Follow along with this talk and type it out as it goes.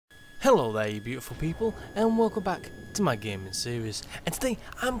Hello there, you beautiful people, and welcome back to my gaming series. And today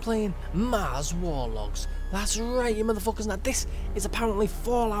I'm playing Mars War Logs. That's right, you motherfuckers. Now this is apparently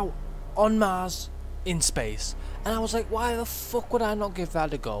Fallout on Mars in space, and I was like, why the fuck would I not give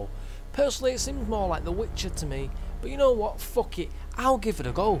that a go? Personally, it seems more like The Witcher to me, but you know what? Fuck it, I'll give it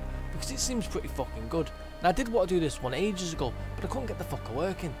a go because it seems pretty fucking good. And I did want to do this one ages ago, but I couldn't get the fucker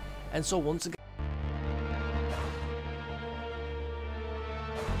working, and so once again.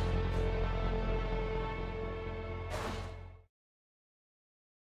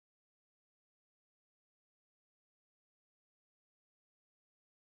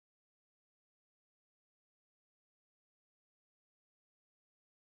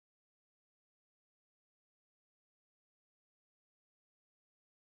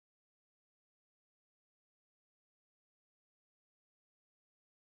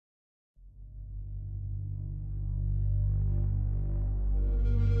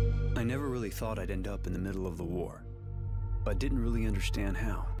 I never really thought I'd end up in the middle of the war, but didn't really understand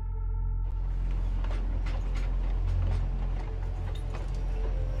how.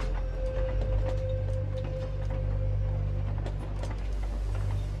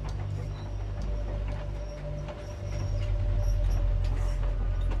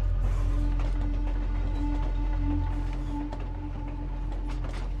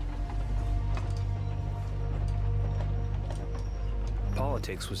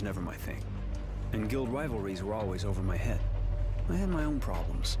 Politics was never my thing, and guild rivalries were always over my head. I had my own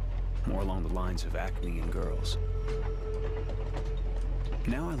problems, more along the lines of acne and girls.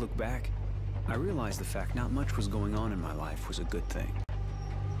 Now I look back, I realize the fact not much was going on in my life was a good thing.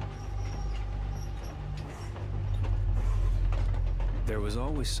 There was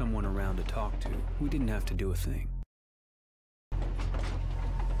always someone around to talk to. We didn't have to do a thing.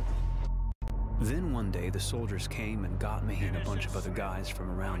 Then one day, the soldiers came and got me and a bunch of other guys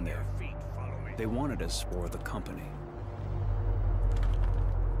from around there. They wanted us for the company.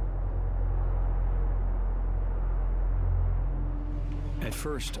 At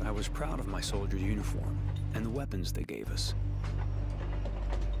first, I was proud of my soldier uniform and the weapons they gave us.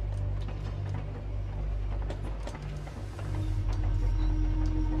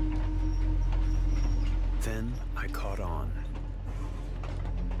 Then I caught on.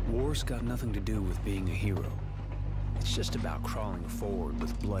 War's got nothing to do with being a hero. It's just about crawling forward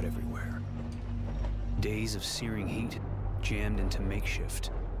with blood everywhere. Days of searing heat, jammed into makeshift,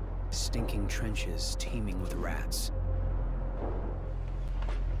 stinking trenches teeming with rats.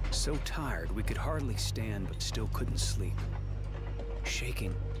 So tired we could hardly stand but still couldn't sleep.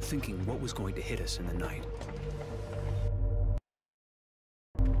 Shaking, thinking what was going to hit us in the night.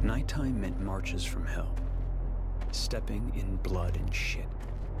 Nighttime meant marches from hell. Stepping in blood and shit.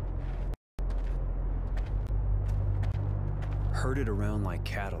 Herded around like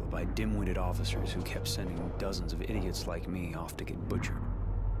cattle by dim-witted officers who kept sending dozens of idiots like me off to get butchered.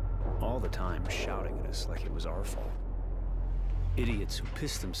 All the time shouting at us like it was our fault. Idiots who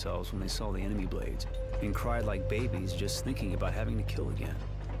pissed themselves when they saw the enemy blades and cried like babies just thinking about having to kill again.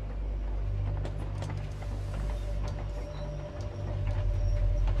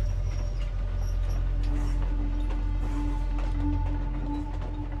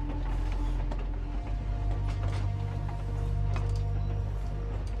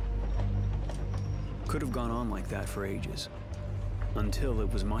 Could have gone on like that for ages, until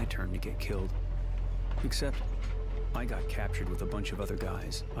it was my turn to get killed. Except, I got captured with a bunch of other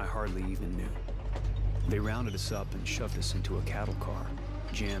guys I hardly even knew. They rounded us up and shoved us into a cattle car,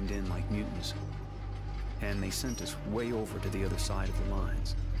 jammed in like mutants. And they sent us way over to the other side of the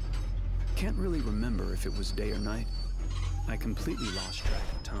lines. Can't really remember if it was day or night. I completely lost track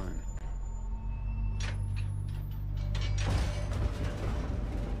of time.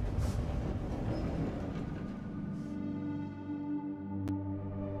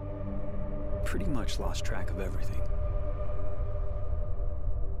 Pretty much lost track of everything.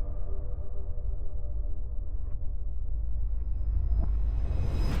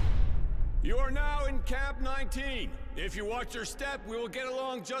 You are now in Camp 19. If you watch your step, we will get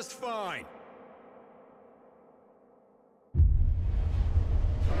along just fine.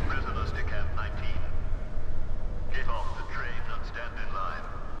 Prisoners to Camp 19. Get off the train and stand in line.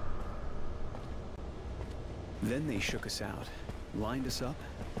 Then they shook us out, lined us up,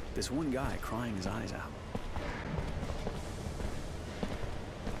 this one guy crying his eyes out.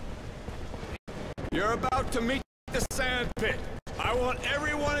 You're about to meet the sand pit. I want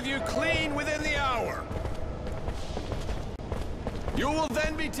every one of you clean within the hour. You will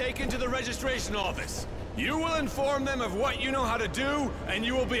then be taken to the registration office. You will inform them of what you know how to do, and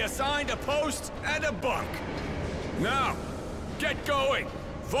you will be assigned a post and a bunk. Now, get going.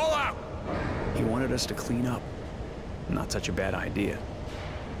 Fall out! He wanted us to clean up. Not such a bad idea.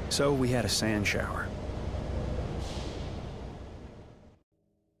 So we had a sand shower.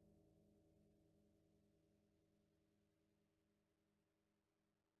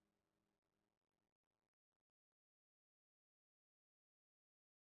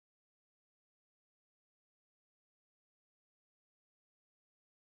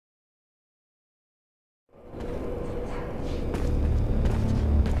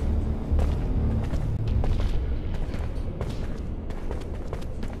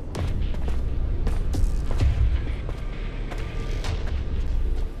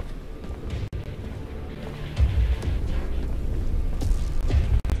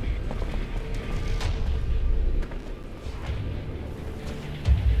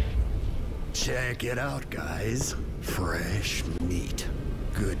 Check it out, guys. Fresh meat.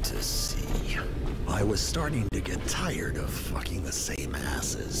 Good to see. I was starting to get tired of fucking the same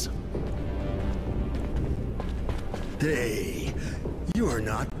asses. Hey, you're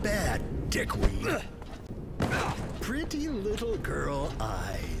not bad, dickweed. Pretty little girl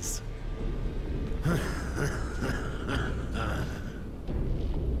eyes.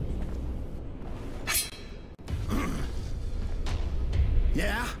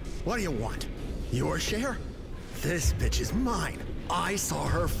 Yeah? What do you want? Your share? This bitch is mine. I saw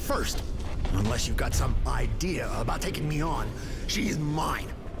her first. Unless you've got some idea about taking me on, she's mine.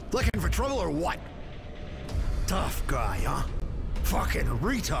 Looking for trouble or what? Tough guy, huh? Fucking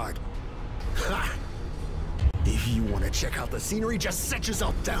retard. Ha! If you want to check out the scenery, just set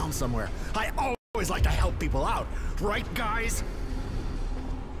yourself down somewhere. I always like to help people out. Right, guys?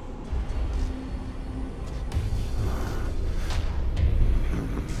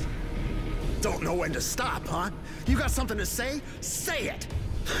 Don't know when to stop, huh? You got something to say? Say it!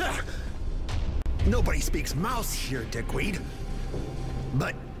 Nobody speaks mouse here, dickweed.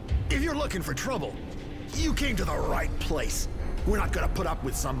 But if you're looking for trouble, you came to the right place. We're not gonna put up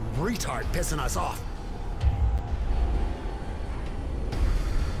with some retard pissing us off.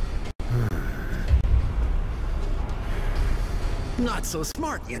 Not so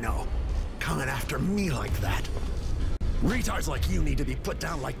smart, you know. Coming after me like that. Retards like you need to be put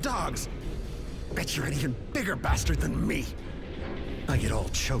down like dogs. Bet you're an even bigger bastard than me. I get all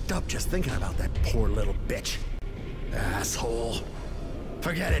choked up just thinking about that poor little bitch. Asshole.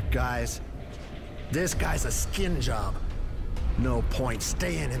 Forget it, guys. This guy's a skin job. No point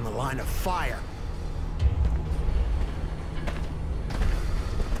staying in the line of fire.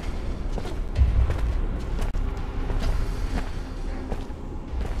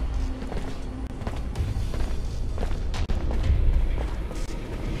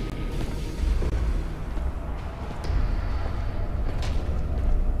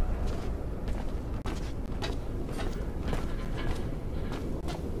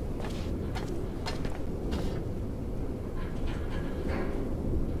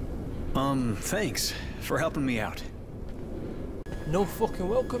 Thanks for helping me out. No fucking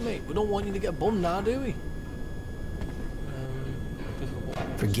welcome, mate. We don't want you to get bummed now, do we?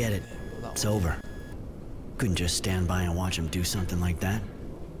 Forget it. It's over. Couldn't just stand by and watch him do something like that.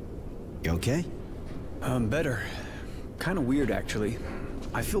 You okay? Better. Kind of weird, actually.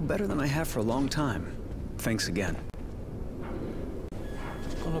 I feel better than I have for a long time. Thanks again.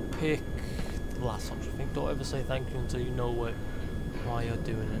 I'm gonna pick the last option. I think don't ever say thank you until you know why you're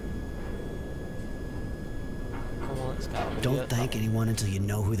doing it. Come on, let's go. Don't thank anyone until you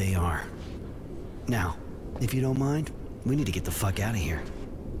know who they are. Now, if you don't mind, we need to get the fuck out of here.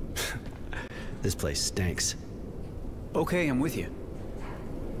 This place stinks. Okay, I'm with you.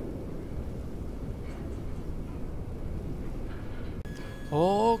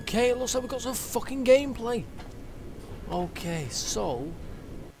 Okay, it looks like we've got some fucking gameplay. Okay, so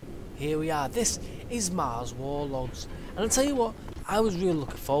here we are. This is Mars War Logs. And I'll tell you what, I was really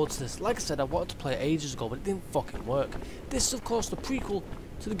looking forward to this. Like I said, I wanted to play it ages ago, but it didn't fucking work. This is, of course, the prequel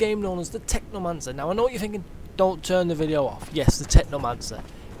to the game known as the Technomancer. Now, I know what you're thinking. Don't turn the video off. Yes, the Technomancer.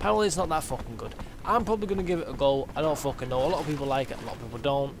 Apparently, it's not that fucking good. I'm probably going to give it a go. I don't fucking know. A lot of people like it, a lot of people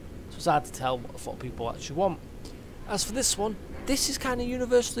don't. So it's hard to tell what people actually want. As for this one, this is kind of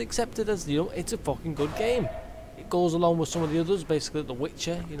universally accepted as, you know, it's a fucking good game. It goes along with some of the others, basically The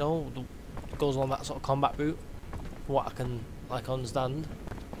Witcher, you know, it goes along that sort of combat route, from what I can understand.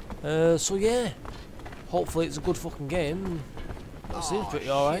 So yeah, hopefully it's a good fucking game. It seems pretty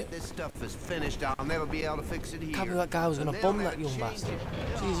alright. This stuff is finished. I'll never be able to fix it here. Can't believe that guy was gonna bum that young bastard.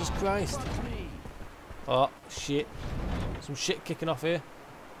 Jesus Christ. Oh shit. Some shit kicking off here.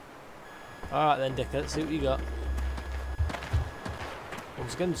 Alright then, Dick, let's see what you got.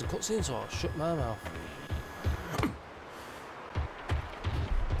 Once again, there's a cutscene, so I'll shut my mouth.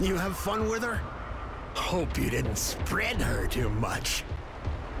 You have fun with her? Hope you didn't spread her too much.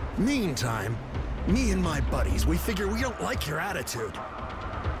 Meantime, me and my buddies, we figure we don't like your attitude.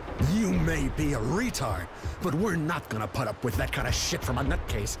 You may be a retard, but we're not gonna put up with that kind of shit from a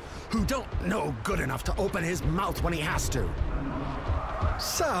nutcase who don't know good enough to open his mouth when he has to.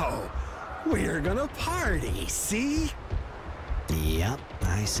 So, we're gonna party, see? Yep,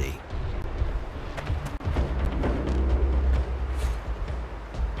 I see.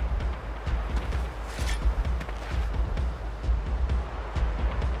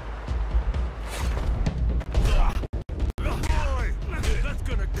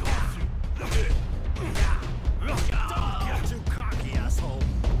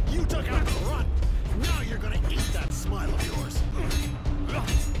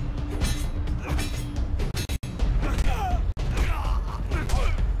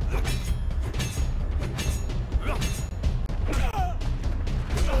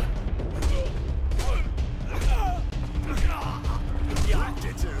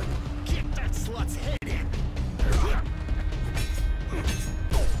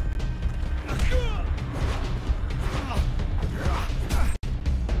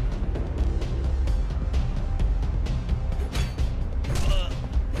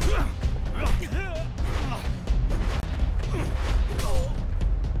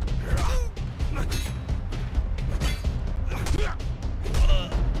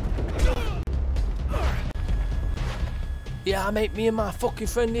 Yeah, mate, me and my fucking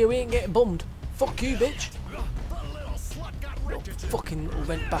friend here, we ain't getting bummed. Fuck you, bitch. Fucking little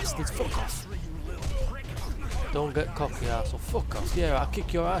rent bastards, fuck off. Don't get cocky, arsehole, fuck off. Yeah, I'll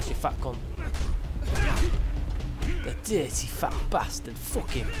kick your ass, you fat cunt. The dirty fat bastard, fuck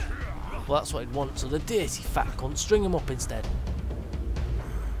him. Well, that's what he'd want, so the dirty fat cunt, string him up instead.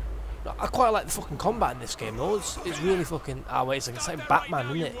 I quite like the fucking combat in this game though, it's really fucking... Ah wait, it's like Batman,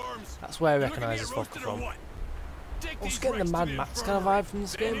 isn't it? That's where I recognise this fucker from. I was getting the Mad Max kind of vibe from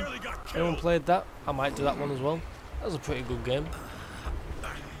this game. Anyone played that? I might do that one as well. That was a pretty good game.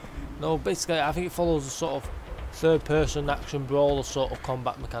 No, basically I think it follows a sort of third-person action brawler sort of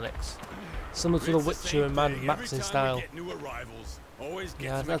combat mechanics. Similar to The Witcher and Mad Max in style.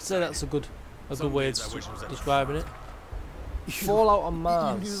 Yeah, I'd say that's a good way of describing it. Fallout on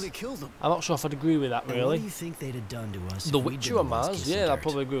Mars. I'm not sure if I'd agree with that really. What do you think they'd have done to us? The Witcher on Mars? Yeah, I'd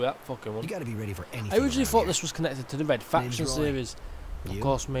probably agree with that fucking one. You gotta be ready for anything. I originally thought this was connected to the Red Faction series, of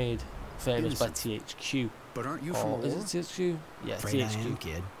course made famous by THQ. But aren't you from Is it THQ? Yeah, Afraid I am, THQ.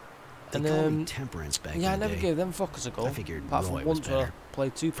 kid. And They called me Temperance back in yeah, I the never day. gave them fuckers a go. I figured Apart from Roy was once when I better.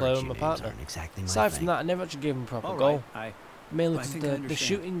 played two-player with my Virtue partner. names aren't exactly my Aside thing. from that, I never actually gave them a proper All go. right, Mainly I because think I the understand.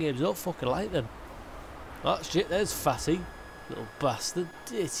 shooting games don't fucking like them. Oh shit, there's Fatty. Little bastard.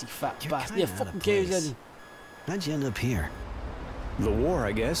 Dirty fat You're bastard. kinda Yeah, out fucking of KZ. place. How'd you end up here? The war,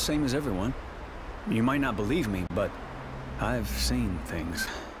 I guess, same as everyone. You might not believe me, but I've seen things.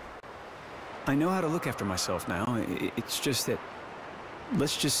 I know how to look after myself now. It's just that,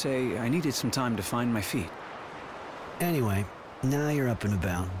 let's just say I needed some time to find my feet. Anyway, now you're up and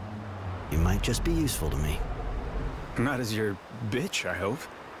about. You might just be useful to me. Not as your bitch, I hope.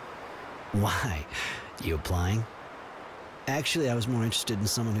 Why? You applying? Actually, I was more interested in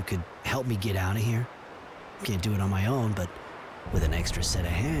someone who could help me get out of here. Can't do it on my own, but with an extra set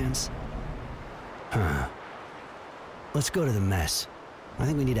of hands. Huh. Let's go to the mess. I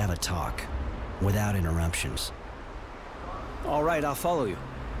think we need to have a talk. Without interruptions. All right, I'll follow you.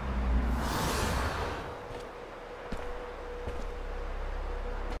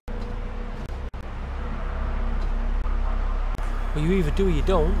 Well, you either do or you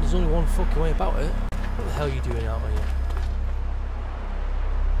don't. There's only one fucking way about it. What the hell are you doing out here?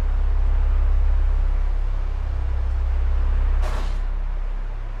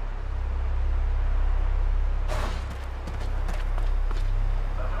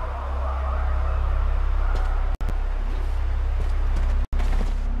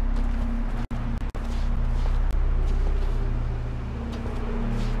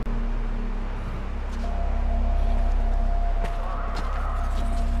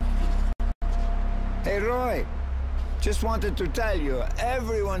 Hey, Roy. Just wanted to tell you,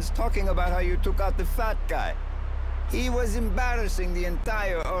 everyone's talking about how you took out the fat guy. He was embarrassing the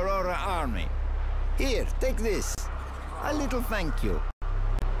entire Aurora army. Here, take this. A little thank you.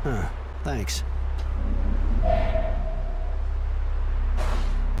 Huh. Thanks.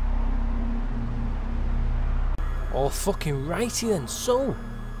 Oh, fucking righty then. So,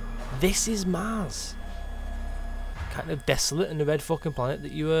 this is Mars. Kind of desolate and the red fucking planet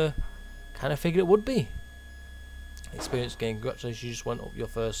that you kind of figured it would be. Experience gain. Congratulations, you just went up your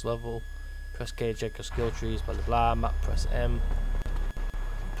first level. Press K, check your skill trees, blah blah blah. Map, press M.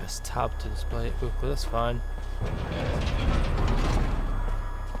 press tab to display it quickly, that's fine.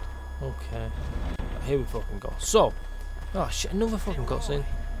 Okay. Here we fucking go. So, oh shit, another fucking cutscene.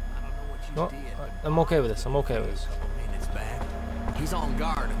 No, I'm okay with this, I'm okay with this. He's on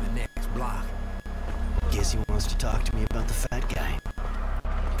guard in the next block. Guess he wants to talk to me about the fat guy.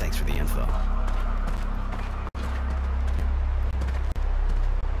 Thanks for the info.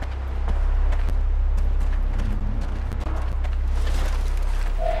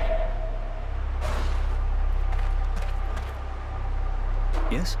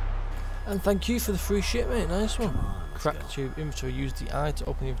 Yes? And thank you for the free shit, mate. Nice one. Crack the tube inventory. Use the eye to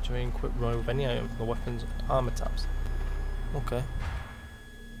open the inventory and quick remove any item from the weapons armor tabs. Okay.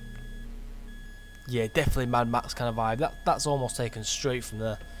 Yeah, definitely Mad Max kind of vibe. That's almost taken straight from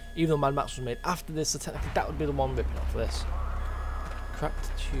there. Even though Mad Max was made after this, so technically that would be the one ripping off this.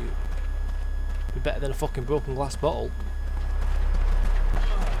 Cracked tube. Be better than a fucking broken glass bottle.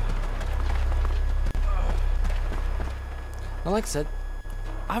 Now, like I said,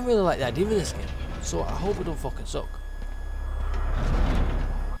 I really like the idea of this game, so I hope it don't fucking suck.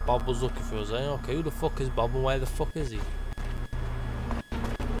 Bob was looking for us, eh? Okay, who the fuck is Bob and where the fuck is he?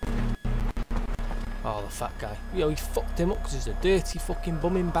 Oh, the fat guy. Yo, he fucked him up because he's a dirty fucking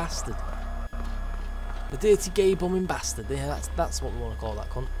bumming bastard. The dirty gay bumming bastard. Yeah, that's what we want to call that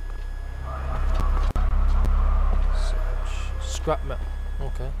cunt. Scrap metal.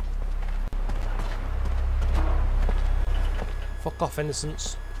 Okay. Fuck off,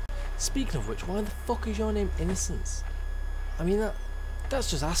 Innocence. Speaking of which, why the fuck is your name Innocence? I mean,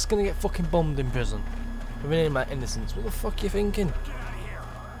 that's just asking to get fucking bummed in prison. With a name like Innocence, what the fuck are you thinking?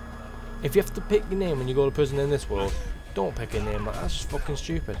 If you have to pick your name when you go to prison in this world, don't pick a name like that. That's just fucking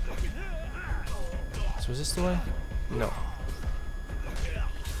stupid. So is this the way? No.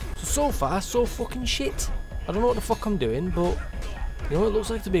 So far, so fucking shit. I don't know what the fuck I'm doing, but you know, it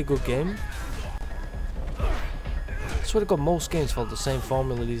looks like to be a good game. I swear to God, most games follow the same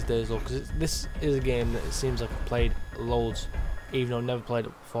formula these days, though, because this is a game that it seems like I've played loads, even though I've never played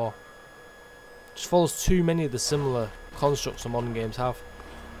it before. It just follows too many of the similar constructs that modern games have.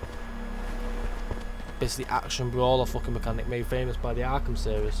 Basically, action brawler fucking mechanic made famous by the Arkham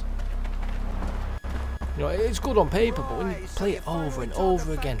series. You know, it's good on paper, but when you play it over and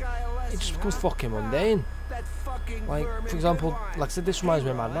over again, it just becomes fucking mundane. Like, for example, like I said, this reminds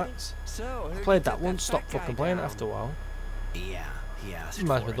me of Mad Max. I played that once, stopped fucking playing it after a while. Yeah. It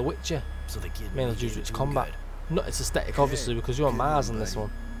reminds me of The Witcher, So the kid mainly due to its combat. Not its aesthetic, obviously, because you're on Mars in this one.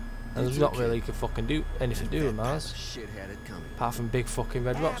 And there's not really you can fucking do anything to do with Mars. Apart from big fucking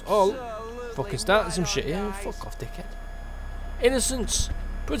red rocks. Oh, fucking starting some shit here. Fuck off, dickhead. Innocence!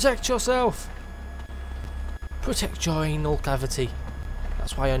 Protect yourself! Protect your anal cavity.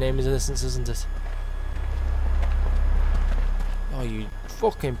 That's why your name is Innocence, isn't it? Oh, you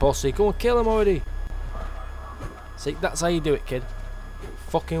fucking pussy. Go and kill him already. See, that's how you do it, kid.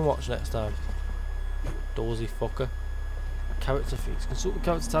 Fucking watch next time. Dozy fucker. Character feeds. Consult the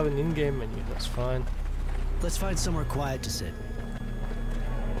character tab in the in-game menu. That's fine. Let's find somewhere quiet to sit.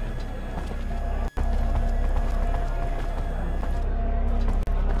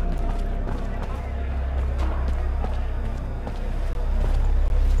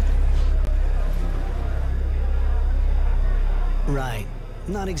 Right.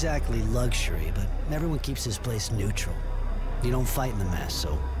 Not exactly luxury, but everyone keeps this place neutral. You don't fight in the mess,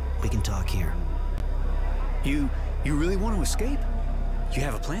 so we can talk here. You really want to escape? You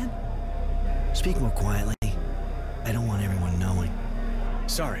have a plan? Speak more quietly. I don't want everyone knowing.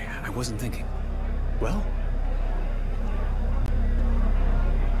 Sorry, I wasn't thinking. Well?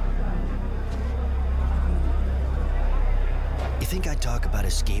 You think I'd talk about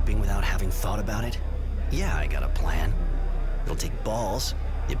escaping without having thought about it? Yeah, I got a plan. It'll take balls.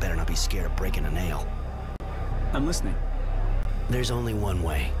 You better not be scared of breaking a nail. I'm listening. There's only one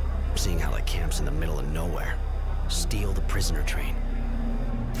way, seeing how the camp's in the middle of nowhere. Steal the prisoner train.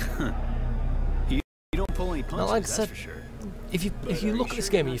 you don't pull any punches, Now, like I that's said, for sure. if you look at this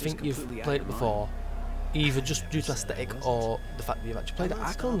game and you think you've played it before, either just due to aesthetic or the fact that you've actually played it,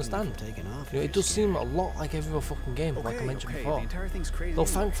 I can understand. You know, it does seem a lot like every other fucking game, like I mentioned before. Though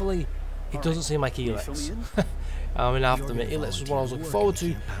thankfully, it doesn't seem like Elex. I mean, I have to admit, Elex was one I was looking forward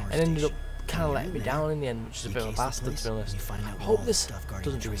to, and ended up kind of letting me down in the end, which is a bit of a bastard, to be honest. I hope this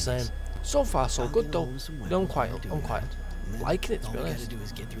doesn't do the same. So far, so good though. You know, I'm quite liking it, to be honest.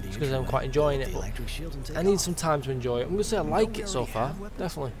 Just because I'm quite enjoying it, but I need some time to enjoy it. I'm gonna say I like it so far,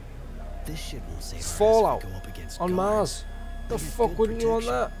 definitely. It's Fallout on Mars. The fuck wouldn't you want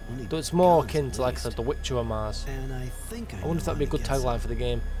that? Though it's more akin to, like I said, The Witcher on Mars. I wonder if that'd be a good tagline for the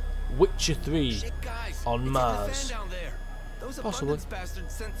game. Witcher 3 on Mars. Possibly.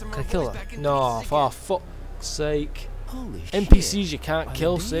 Can I kill her? No, for fuck's sake. Holy NPCs shit. you can't Are they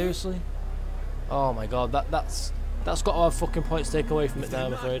kill, dead? seriously? Oh my god, that's got to have fucking points taken away from it now,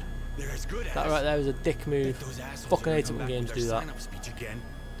 I'm afraid. That right there is a dick move. Fucking hate it when games do that.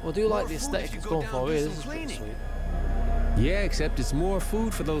 Well, I do like the aesthetic it's going for here, this is pretty sweet. Yeah, except it's more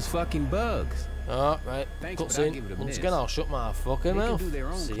food for those fucking bugs. Oh, right, Thanks, but I'll give it cutscene. a Once miss. again, I'll shut my fucking They can mouth. do their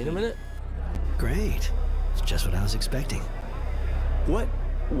own See you in a cleaning. minute. Great. It's just what I was expecting. What?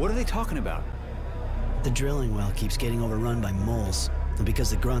 What are they talking about? The drilling well keeps getting overrun by moles, and because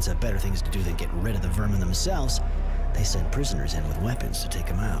the grunts have better things to do than get rid of the vermin themselves, they send prisoners in with weapons to take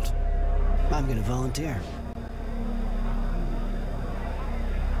them out. I'm gonna volunteer.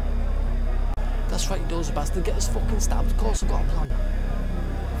 That's right, you dozy bastard. Get us fucking stabbed. Of course I've got a plan.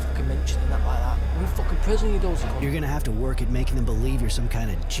 Fucking mentioning that like that. We're in fucking prison, you dozy cunt. You're gonna have to work at making them believe you're some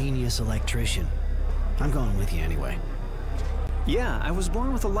kind of genius electrician. I'm going with you anyway. Yeah, I was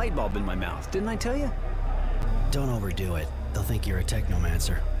born with a light bulb in my mouth, didn't I tell you? Don't overdo it. They'll think you're a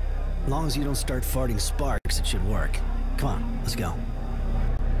technomancer. As long as you don't start farting sparks, it should work. Come on, let's go.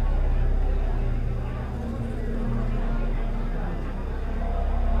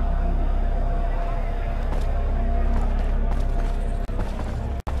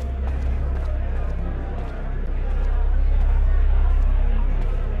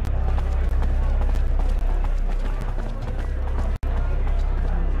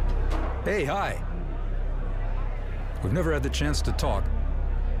 Hey, hi. We've never had the chance to talk.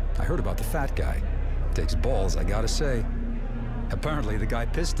 I heard about the fat guy. Takes balls, I gotta say. Apparently the guy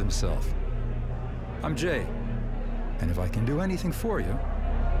pissed himself. I'm Jay, and if I can do anything for you...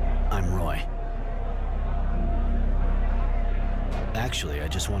 I'm Roy. Actually, I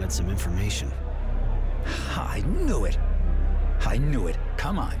just wanted some information. I knew it. I knew it.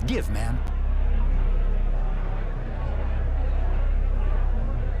 Come on, give, man.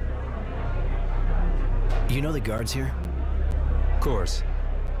 You know the guards here? Of course.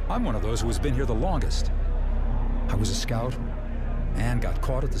 I'm one of those who has been here the longest. I was a scout, and got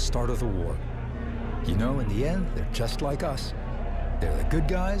caught at the start of the war. You know, in the end, they're just like us. They're the good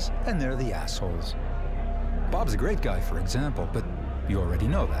guys, and they're the assholes. Bob's a great guy, for example, but you already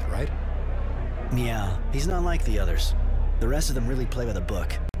know that, right? Yeah, he's not like the others. The rest of them really play by the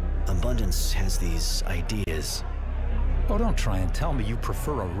book. Abundance has these ideas. Oh, don't try and tell me you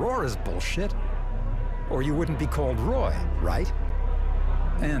prefer Aurora's bullshit. Or you wouldn't be called Roy, right?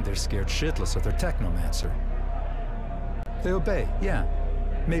 And they're scared shitless of their technomancer. They obey, yeah.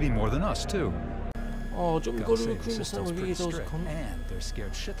 Maybe more than us, too. Oh, do you want me to go Gotta to say, the recruitment system's centre with you, pretty dozy strict, cunt? and they're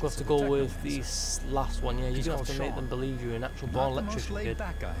scared shitless We'll have to of go the with technomancer. this last one, yeah. You You just know, have to make Sean, them believe you're an actual Not born the most electrician, kid.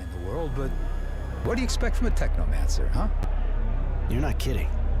 laid-back guy in the world, but what do you expect from a technomancer, huh? You're not kidding.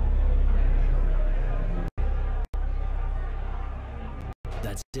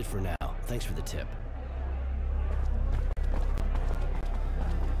 That's it for now. Thanks for the tip.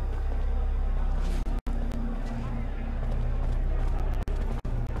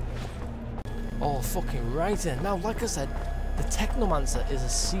 Oh, fucking right then. Now, like I said, the Technomancer is a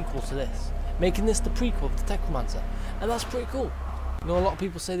sequel to this, making this the prequel to Technomancer, and that's pretty cool. You know, a lot of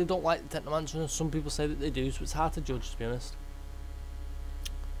people say they don't like the Technomancer, and some people say that they do, so it's hard to judge, to be honest.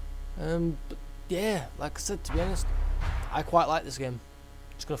 But yeah, like I said, to be honest, I quite like this game.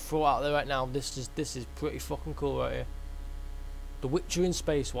 Just gonna throw it out there right now. This is pretty fucking cool right here. The Witcher in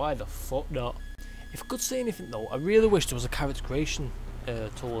space. Why the fuck not? If I could say anything though, I really wish there was a character creation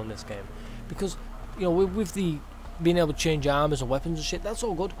tool in this game, because you know, with the being able to change armors and weapons and shit, that's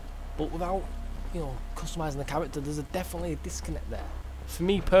all good, but without, you know, customizing the character, there's definitely a disconnect there. For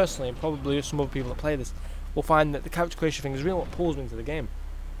me personally, and probably some other people that play this, will find that the character creation thing is really what pulls me into the game.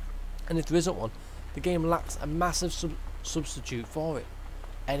 And if there isn't one, the game lacks a massive substitute for it.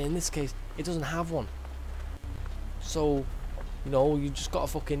 And in this case, it doesn't have one. So, you know, you just gotta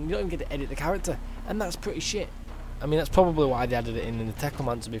fucking, you don't even get to edit the character, and that's pretty shit. I mean, that's probably why they added it in the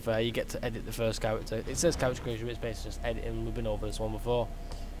Technomancer, to be fair. You get to edit the first character. It says character creation, but it's basically just editing. We've been over this one before.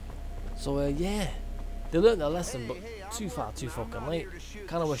 So, yeah. They learned their lesson, but too far, too fucking late.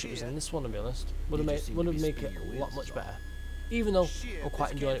 Kinda wish it was in this one, to be honest. Would have made it a lot much better. Even though I'm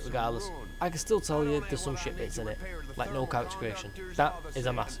quite enjoying it regardless, I can still tell you there's some shit bits in it, like no character creation. That is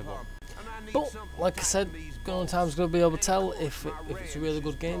a massive one. But, like I said, Gun Time's going to be able to tell if it's a really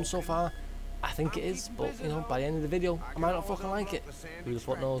good game so far. I think it is, but, you know, by the end of the video, I might not fucking like it. Who the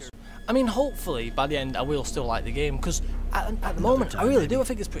fuck knows? I mean, hopefully, by the end, I will still like the game, because at the moment, I really do. I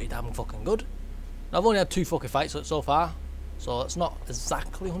think it's pretty damn fucking good. I've only had 2 fucking fights so far, so it's not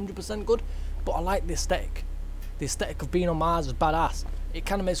exactly 100% good, but I like the aesthetic. The aesthetic of being on Mars is badass. It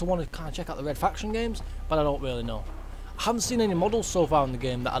kind of makes me want to kind of check out the Red Faction games, but I don't really know. I haven't seen any models so far in the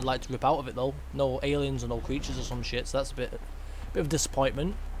game that I'd like to rip out of it though. No aliens or no creatures or some shit, so that's a bit of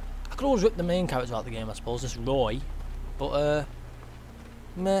disappointment. I could always rip the main character out of the game, I suppose, this Roy, but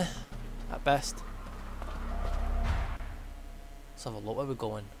meh, at best. Let's have a look where we're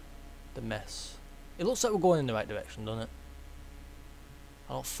going. The mess. It looks like we're going in the right direction, doesn't it?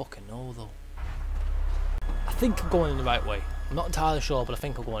 I don't fucking know though. I think I'm going in the right way. I'm not entirely sure, but I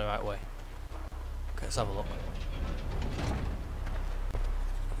think I'm going the right way. Okay, let's have a look.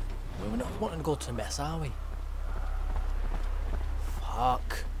 We're not wanting to go to the mess, are we?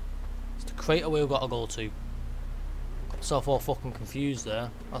 Fuck. It's the crater we've got to go to. Got myself all fucking confused there.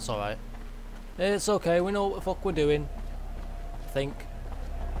 That's alright. It's okay, we know what the fuck we're doing. I think.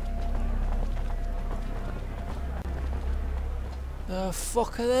 The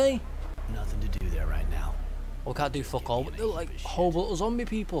fuck are they? Nothing to do there right now. We can't do fuck all, but they look like whole little zombie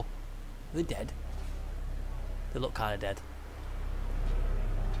people. Are they dead? They look kind of dead.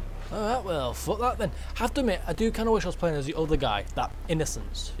 Alright, well, fuck that then. I have to admit, I do kind of wish I was playing as the other guy, that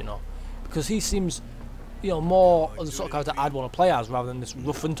Innocence, you know. Because he seems, you know, more of the sort of character I'd want to play as, rather than this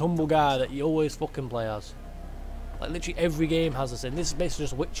rough and tumble guy that you always fucking play as. Like, literally every game has this in. This is basically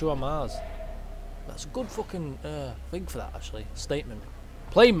just Witcher on Mars. That's a good fucking thing for that, actually. Statement.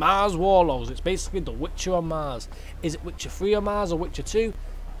 Play Mars Warlogs. It's basically the Witcher on Mars. Is it Witcher 3 on Mars or Witcher 2?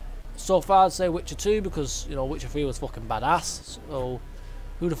 So far, I'd say Witcher 2 because, you know, Witcher 3 was fucking badass. So,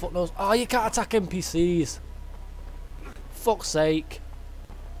 who the fuck knows? Oh, you can't attack NPCs. Fuck's sake.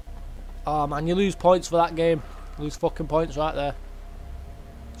 Oh, man, you lose points for that game. You lose fucking points right there.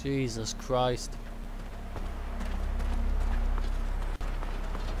 Jesus Christ.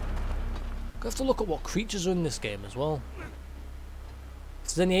 I have to look at what creatures are in this game as well.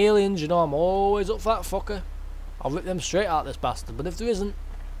 If there's any aliens, you know, I'm always up for that fucker. I'll rip them straight out of this bastard. But if there isn't,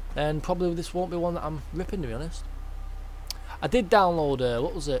 then probably this won't be one that I'm ripping, to be honest. I did download,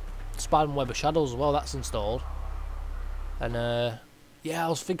 what was it? Spider-Man Web of Shadows as well, that's installed. And, yeah, I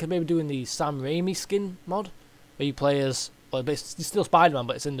was thinking maybe doing the Sam Raimi skin mod. Where you play as, well, it's still Spider-Man,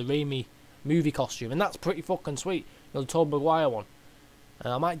 but it's in the Raimi movie costume. And that's pretty fucking sweet. You know, the Tobey Maguire one.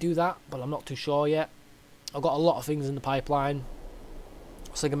 I might do that, but I'm not too sure yet. I've got a lot of things in the pipeline.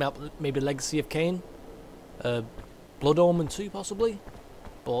 I was thinking about maybe Legacy of Kain. Blood Omen 2 possibly.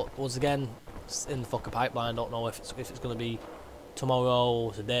 But once again, it's in the fucking pipeline. I don't know if it's going to be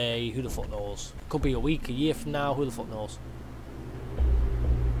tomorrow, today, who the fuck knows. Could be a week, a year from now, who the fuck knows.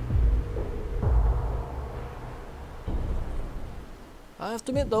 I have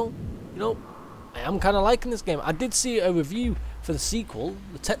to admit though, you know, I am kind of liking this game. I did see a review for the sequel,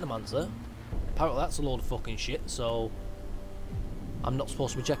 the Technomancer. Apparently that's a load of fucking shit, so I'm not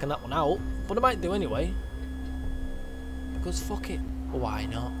supposed to be checking that one out, but I might do anyway. Because fuck it, why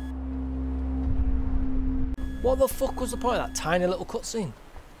not? What the fuck was the point of that tiny little cutscene?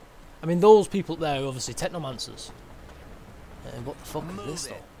 I mean, those people there are obviously Technomancers. What the fuck is this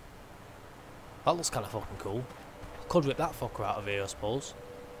though? That looks kind of fucking cool. I could rip that fucker out of here, I suppose.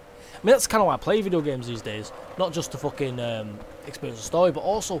 I mean, that's kind of why I play video games these days. Not just to fucking experience the story, but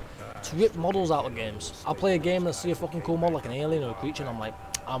also to rip models out of games. I'll play a game and I see a fucking cool model like an alien or a creature and I'm like,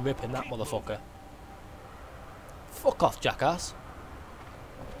 I'm ripping that motherfucker. Fuck off, jackass.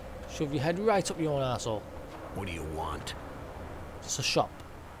 Shove your head right up your own arsehole. What do you want? It's a shop.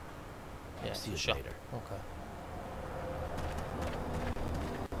 Yeah, it's a shop. Later. Okay.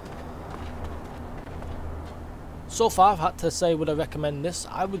 So far, I've had to say, would I recommend this?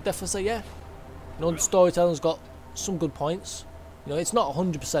 I would definitely say yeah. You know, the storytelling's got some good points. You know, it's not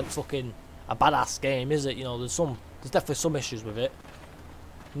 100% fucking a badass game, is it? You know, there's definitely some issues with it.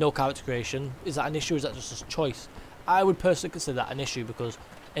 No character creation. Is that an issue or is that just a choice? I would personally consider that an issue because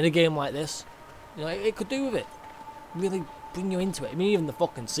in a game like this, you know, it could do with it. Really bring you into it. I mean, even the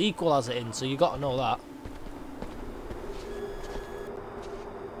fucking sequel has it in, so you got to know that.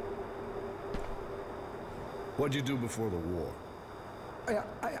 What'd you do before the war?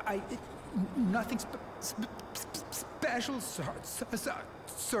 Nothing special,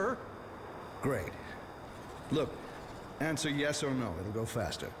 sir. Great. Look, answer yes or no. It'll go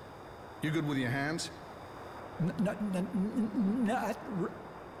faster. You good with your hands? Not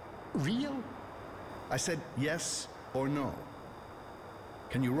real? I said yes or no.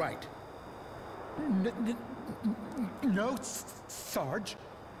 Can you write? No, Sarge.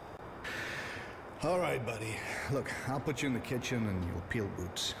 All right, buddy. Look, I'll put you in the kitchen and you'll peel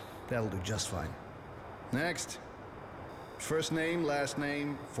boots. That'll do just fine. Next. First name, last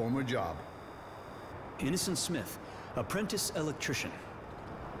name, former job. Innocent Smith, apprentice electrician.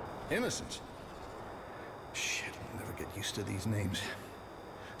 Innocent? Shit, I'll never get used to these names.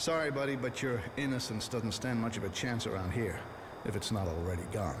 Sorry, buddy, but your innocence doesn't stand much of a chance around here, if it's not already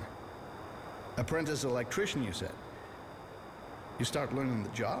gone. Apprentice electrician, you said? You start learning the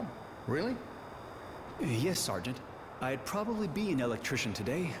job? Really? Yes, Sergeant. I'd probably be an electrician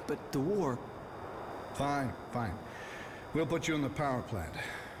today, but the war... Fine, fine. We'll put you in the power plant.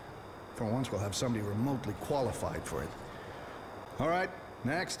 For once, we'll have somebody remotely qualified for it. All right,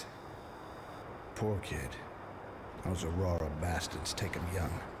 next. Poor kid. Those Aurora bastards take him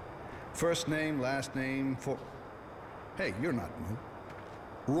young. First name, last name, for... Hey, you're not new.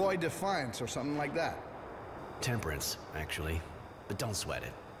 Roy Defiance or something like that. Temperance, actually. But don't sweat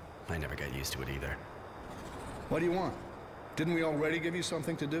it. I never got used to it either. What do you want? Didn't we already give you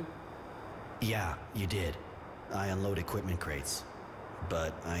something to do? Yeah, you did. I unload equipment crates.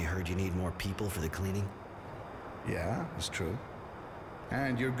 But I heard you need more people for the cleaning? Yeah, that's true.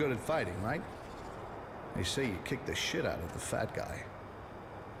 And you're good at fighting, right? They say you kicked the shit out of the fat guy.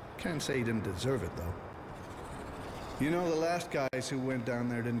 Can't say he didn't deserve it, though. You know the last guys who went down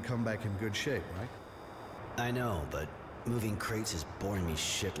there didn't come back in good shape, right? I know, but moving crates is boring me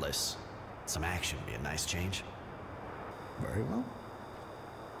shitless. Some action would be a nice change. Very well.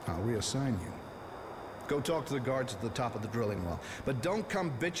 I'll reassign you. Go talk to the guards at the top of the drilling well. But don't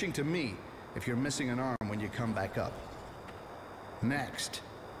come bitching to me if you're missing an arm when you come back up. Next.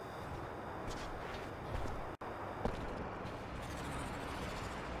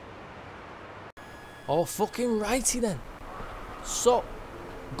 Oh, fucking righty then. So,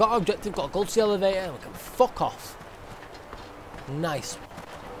 got our objective, got to go to the elevator, and we can fuck off. Nice.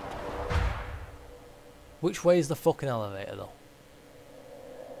 Which way is the fucking elevator, though?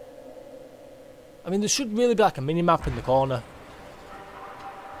 I mean, there should really be like a mini-map in the corner.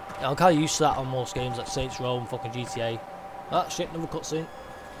 I'm kind of used to that on most games like Saints Row and fucking GTA. Ah, shit, another cutscene.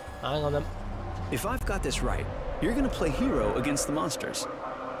 Hang on then. If I've got this right, you're gonna play hero against the monsters.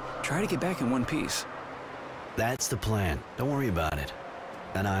 Try to get back in one piece. That's the plan. Don't worry about it.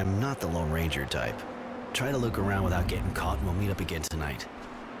 And I'm not the Lone Ranger type. Try to look around without getting caught and we'll meet up again tonight.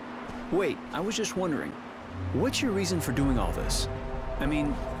 Wait, I was just wondering, what's your reason for doing all this? I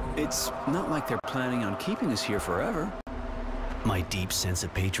mean, it's not like they're planning on keeping us here forever. My deep sense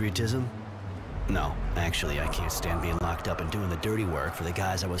of patriotism? No, actually, I can't stand being locked up and doing the dirty work for the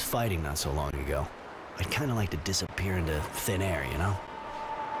guys I was fighting not so long ago. I'd kind of like to disappear into thin air, you know?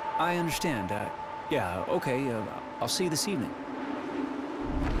 I understand. Yeah, okay, I'll see you this evening.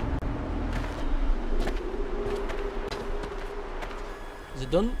 Is it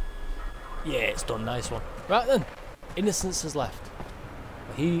done? Yeah, it's done. Nice one. Right then. Innocence has left.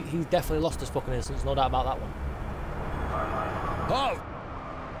 He definitely lost his fucking innocence, no doubt about that one. Halt!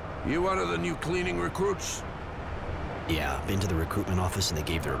 You one of the new cleaning recruits? Yeah, been to the recruitment office and they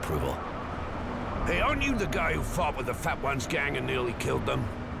gave their approval. Hey, aren't you the guy who fought with the Fat One's gang and nearly killed them?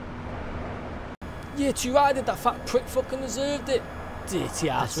 Yeah, too right, did that fat prick fucking deserved it. Dirty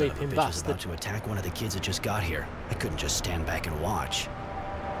ass That son of a raping bitch was bastard. about to attack one of the kids that just got here. I couldn't just stand back and watch.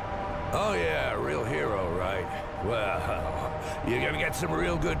 Oh yeah, real hero, right? Well, you're gonna get some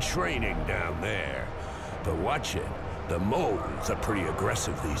real good training down there. But watch it, the moles are pretty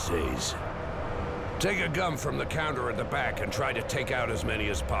aggressive these days. Take a gun from the counter at the back and try to take out as many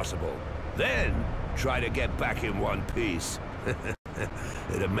as possible. Then, try to get back in one piece.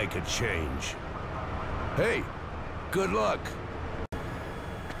 It'll make a change. Hey, good luck.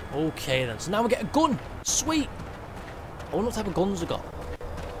 Okay then, so now we get a gun. Sweet. I wonder what type of guns we got.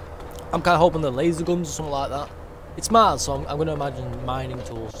 I'm kind of hoping they're laser guns or something like that. It's Mars, so I'm going to imagine mining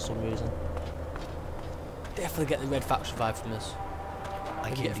tools for some reason. Definitely get the red faction vibe from this.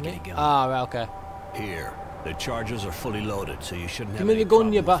 I can't get a gun. Ah, right, okay. Here, the charges are fully loaded, so you shouldn't Give have me any the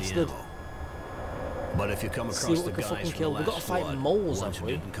gun, you problem with the bastard. ammo. But if you come See across what the we can guys fucking from kill. the We've got last to fight squad, moles, ones haven't who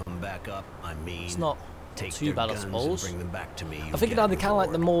we? didn't come back up, I mean, It's not take too their bad, I guns suppose. and bring them back to me. I think they're kind of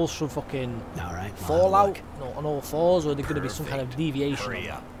like the moles from fucking Alright, Fallout on all fours, or are there going to be some kind of deviation on Hurry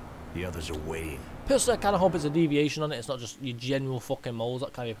that? up. The others are waiting. Personally, I kind of hope it's a deviation on it. It's not just your general fucking moles.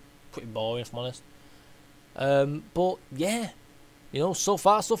 That kind of pretty boring, if I'm honest. But yeah, you know, so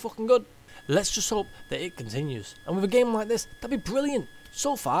far so fucking good. Let's just hope that it continues. And with a game like this, that'd be brilliant.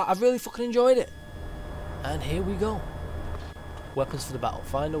 So far, I've really fucking enjoyed it. And here we go. Weapons for the battle.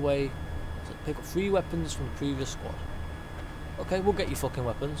 Find a way to pick up 3 weapons from the previous squad. Okay, we'll get you fucking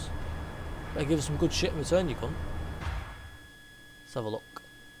weapons. Better give us some good shit in return, you cunt. Let's have a look.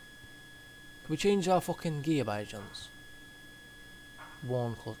 Can we change our fucking gear by chance?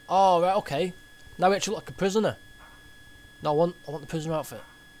 Worn clothes. Oh, right, okay. Now we actually look like a prisoner. No, I want the prisoner outfit.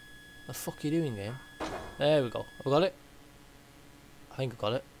 The fuck are you doing, game? There we go. Have we got it? I think I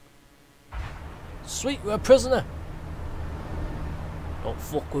got it. Sweet, we're a prisoner. Don't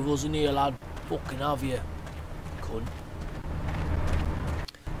fuck with us in here, lad. Fucking have you, cunt.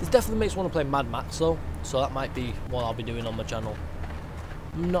 This definitely makes me want to play Mad Max though, so that might be what I'll be doing on my channel.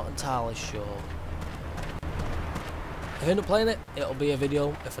 I'm not entirely sure. If I end up playing it, it'll be a video.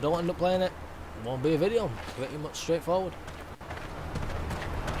 If I don't end up playing it, it won't be a video. It's pretty much straightforward.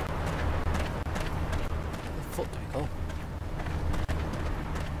 Where the fuck do we go?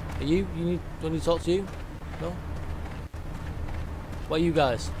 Are you? Do I need to talk to you? No? What are you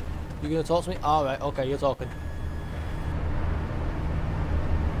guys? You gonna talk to me? Alright, okay, you're talking.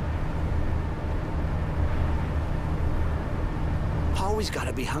 Always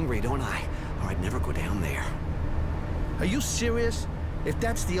gotta be hungry, don't I? Or I'd never go down there. Are you serious? If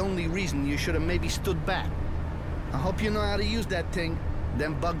that's the only reason, you should have maybe stood back. I hope you know how to use that thing.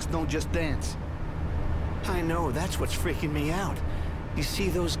 Them bugs don't just dance. I know, that's what's freaking me out. You see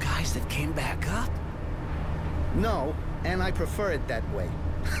those guys that came back up? No, and I prefer it that way.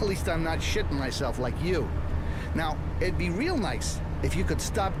 At least I'm not shitting myself like you. Now, it'd be real nice if you could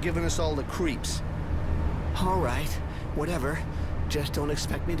stop giving us all the creeps. All right, whatever. Just don't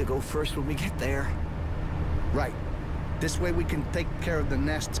expect me to go first when we get there. Right. This way we can take care of the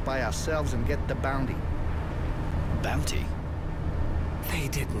nests by ourselves and get the bounty. Bounty? They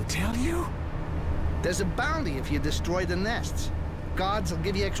didn't tell you? There's a bounty if you destroy the nests. Guards will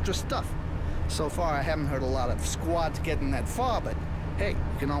give you extra stuff. So far I haven't heard a lot of squads getting that far, but hey,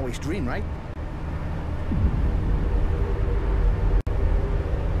 you can always dream, right?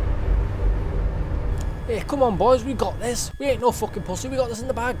 Hey, come on boys, we got this. We ain't no fucking pussy, we got this in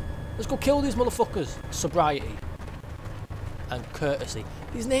the bag. Let's go kill these motherfuckers. Sobriety. And courtesy.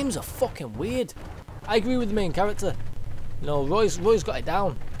 These names are fucking weird. I agree with the main character. You know, Roy's got it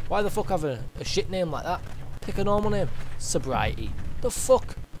down. Why the fuck have a shit name like that? Pick a normal name. Sobriety. The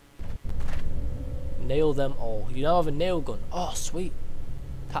fuck? Nail them all. You now have a nail gun. Oh, sweet.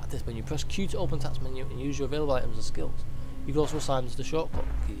 Tactics menu. Press Q to open tactics menu and use your available items and skills. You can also assign them to the shortcut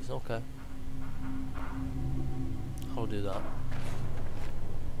keys. Okay. I'll do that.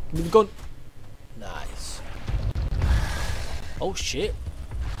 Give me the gun. Nice. Oh shit.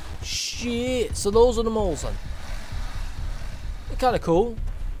 Shit. So those are the moles then. They're kind of cool.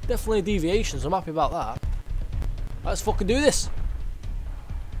 Definitely deviations. I'm happy about that. Let's fucking do this.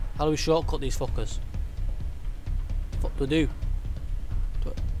 How do we shortcut these fuckers? What do I do?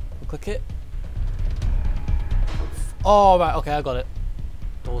 Do I click it? Oh right, okay, I got it.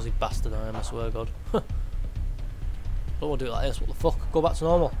 Dozy bastard I am, I swear to God. Don't want to do it like this, what the fuck? Go back to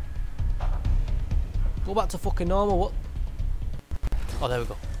normal. Go back to fucking normal, what? Oh, there we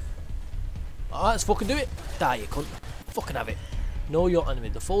go. Alright, let's fucking do it. Die, you cunt. Fucking have it. Know your enemy.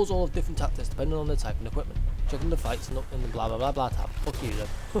 The foes all have different tactics depending on their type and equipment. Checking the fights and the blah blah blah blah tab. Fuck you then.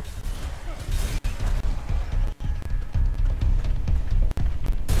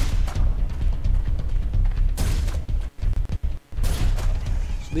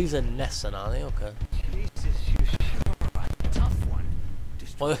 So these are nests, aren't they? Okay.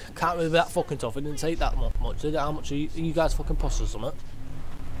 Well, can't really be that fucking tough. It didn't take that much, did it? How much are you guys fucking pussies or something?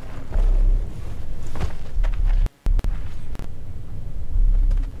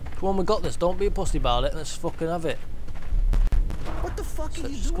 Come on, we got this. Don't be a pussy about it. Let's fucking have it. What the fuck are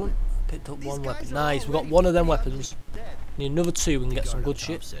you doing? Picked up one weapon. Nice. We got one of them weapons. Need another two. We can get some good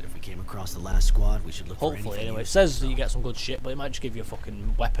shit. Said if we came across the last squad, we should look. Hopefully, anyway. It says that you get some good shit, but it might just give you a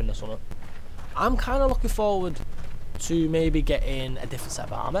fucking weapon or something. I'm kind of looking forward to maybe getting a different set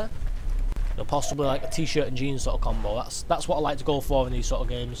of armor. You know, possibly like a t-shirt and jeans sort of combo. That's what I like to go for in these sort of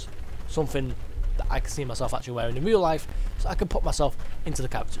games. Something that I can see myself actually wearing in real life, so I can put myself into the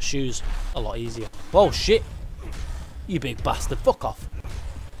character's shoes a lot easier. Whoa, shit! You big bastard, fuck off!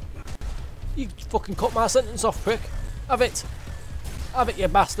 You fucking cut my sentence off, prick! Have it! Have it, you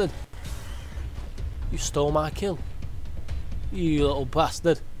bastard! You stole my kill. You little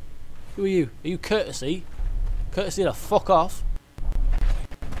bastard. Who are you? Are you Courtesy? Courtesy to fuck off.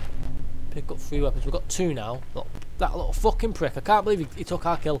 Pick up 3 weapons. We've got 2 now. Look, that little fucking prick. I can't believe he took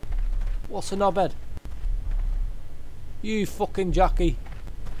our kill. What's a knobhead? You fucking Jackie.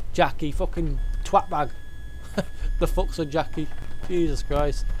 Jackie, fucking twat bag. The fuck's a Jackie? Jesus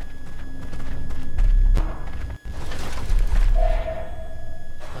Christ.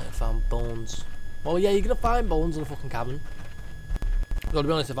 Might have found bones. Oh yeah, you're gonna find bones in a fucking cabin. Gotta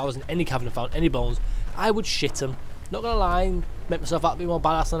be honest, if I was in any cabin and found any bones, I would shit them. Not gonna lie and make myself out to be more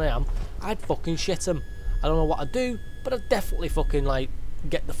badass than I am. I'd fucking shit them. I don't know what I'd do, but I'd definitely fucking like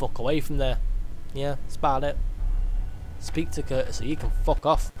get the fuck away from there. Yeah, that's about it. Speak to Courtesy, you can fuck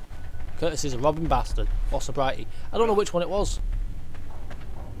off. Courtesy's a robbing bastard. Or Sobriety. I don't know which one it was.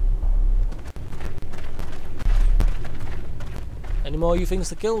 Any more you things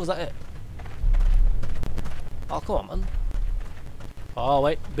to kill? Was that it? Oh, come on, man. Oh,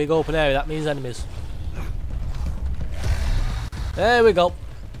 wait. Big open area. That means enemies. There we go.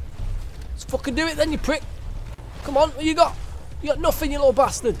 Let's fucking do it then, you prick. Come on. What you got? You got nothing, you little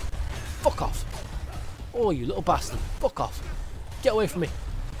bastard. Fuck off. Oh, you little bastard. Fuck off. Get away from me.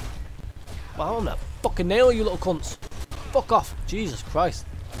 Wow, I'm gonna fucking nail you little cunts. Fuck off. Jesus Christ.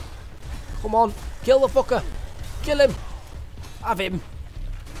 Come on. Kill the fucker. Kill him. Have him.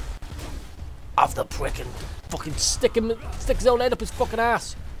 Have the prick and fucking stick his own head up his fucking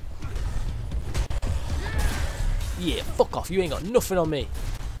ass. Yeah, fuck off. You ain't got nothing on me.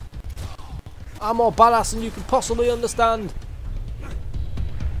 I'm more badass than you can possibly understand.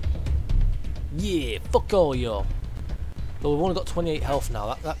 Yeah, fuck all y'all. But we've only got 28 health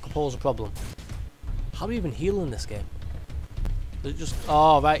now. That could pose a problem. How do we even heal in this game? Does it just...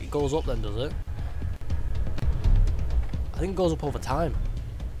 Oh, right. It goes up then, does it? I think it goes up over time.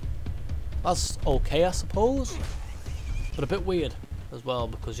 That's okay, I suppose. But a bit weird as well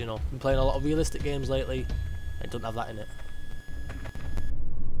because, you know, I've been playing a lot of realistic games lately. And it doesn't have that in it.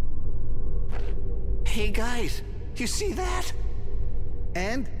 Hey, guys. You see that?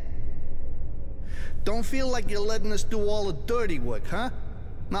 And? Don't feel like you're letting us do all the dirty work, huh?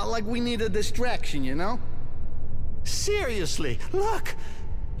 Not like we need a distraction, you know? Seriously, look!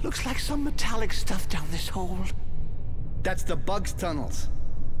 Looks like some metallic stuff down this hole. That's the Bugs tunnels.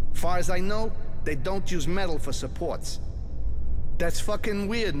 Far as I know, they don't use metal for supports. That's fucking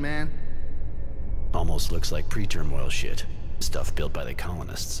weird, man. Almost looks like pre-turmoil shit. Stuff built by the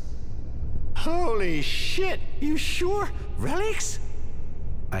colonists. Holy shit! You sure? Relics?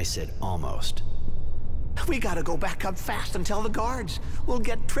 I said almost. We gotta go back up fast and tell the guards. We'll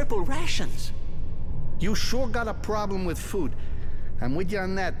get triple rations. You sure got a problem with food. I'm with you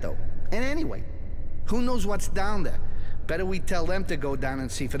on that, though. And anyway, who knows what's down there? Better we tell them to go down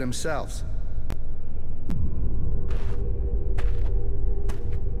and see for themselves.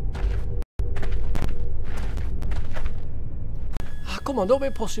 Ah, come on, don't be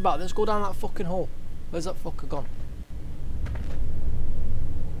a pussy about it. Let's go down that fucking hole. Where's that fucker gone?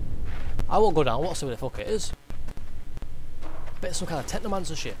 I won't go down. What's see what the fuck it is? Bet it's some kind of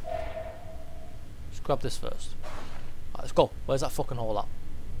technomancer shit. Let's grab this first. Right, let's go. Where's that fucking hole at?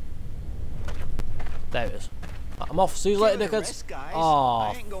 There it is. Right, I'm off. See you later, dickheads.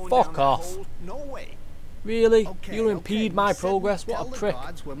 Oh, fuck off. No way. Really? You impede my progress? What a prick.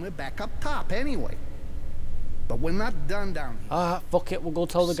 When we're back up top, anyway. But we're not done down here. Ah, fuck it. We'll go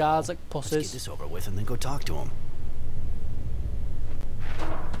tell the guards like pussies. Let's get this over with and then go talk to them.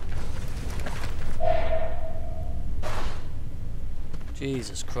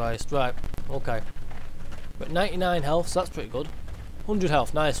 Jesus Christ. Right. Okay. We're at 99 health, so that's pretty good. 100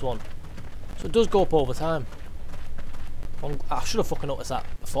 health. Nice one. So it does go up over time. I should have fucking noticed that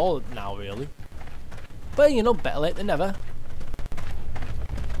before now, really. But, you know, better late than never.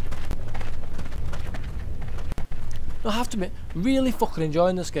 I have to admit, really fucking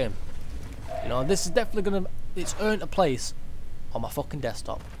enjoying this game. You know, this is definitely gonna... It's earned a place on my fucking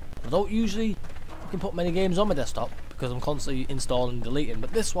desktop. I don't usually fucking put many games on my desktop because I'm constantly installing and deleting.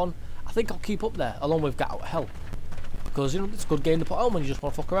 But this one, I think I'll keep up there, along with Get Out of Hell. Because, you know, it's a good game to put on when you just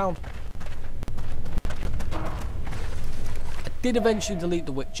want to fuck around. I did eventually delete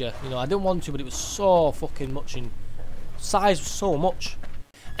The Witcher. You know, I didn't want to, but it was so fucking much in... Size was so much.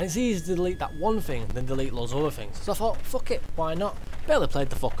 And it's easier to delete that one thing than delete loads of other things. So I thought, fuck it, why not? Barely played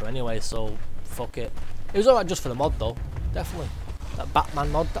the fucker anyway, so fuck it. It was alright just for the mod though, definitely. That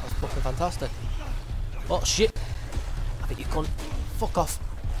Batman mod, that was fucking fantastic. Oh shit. I think you cunt. Fuck off.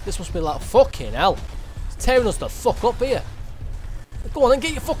 This must be like fucking hell. It's tearing us the fuck up here. Go on then,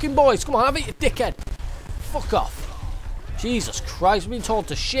 get your fucking boys. Come on, have it, you dickhead. Fuck off. Jesus Christ, we've been told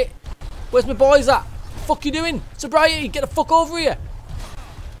to shit. Where's my boys at? Fuck you doing? Sobriety, get the fuck over here.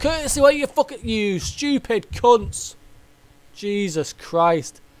 Courtesy, where you fucking... You stupid cunts. Jesus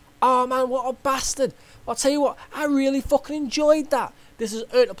Christ. Oh man, what a bastard. I'll tell you what, I really fucking enjoyed that. This has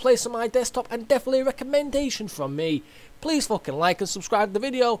earned a place on my desktop and definitely a recommendation from me. Please fucking like and subscribe to the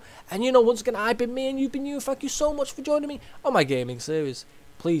video. And you know, once again, I've been me and you've been you. Thank you so much for joining me on my gaming series.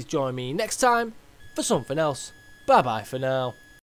 Please join me next time for something else. Bye bye for now.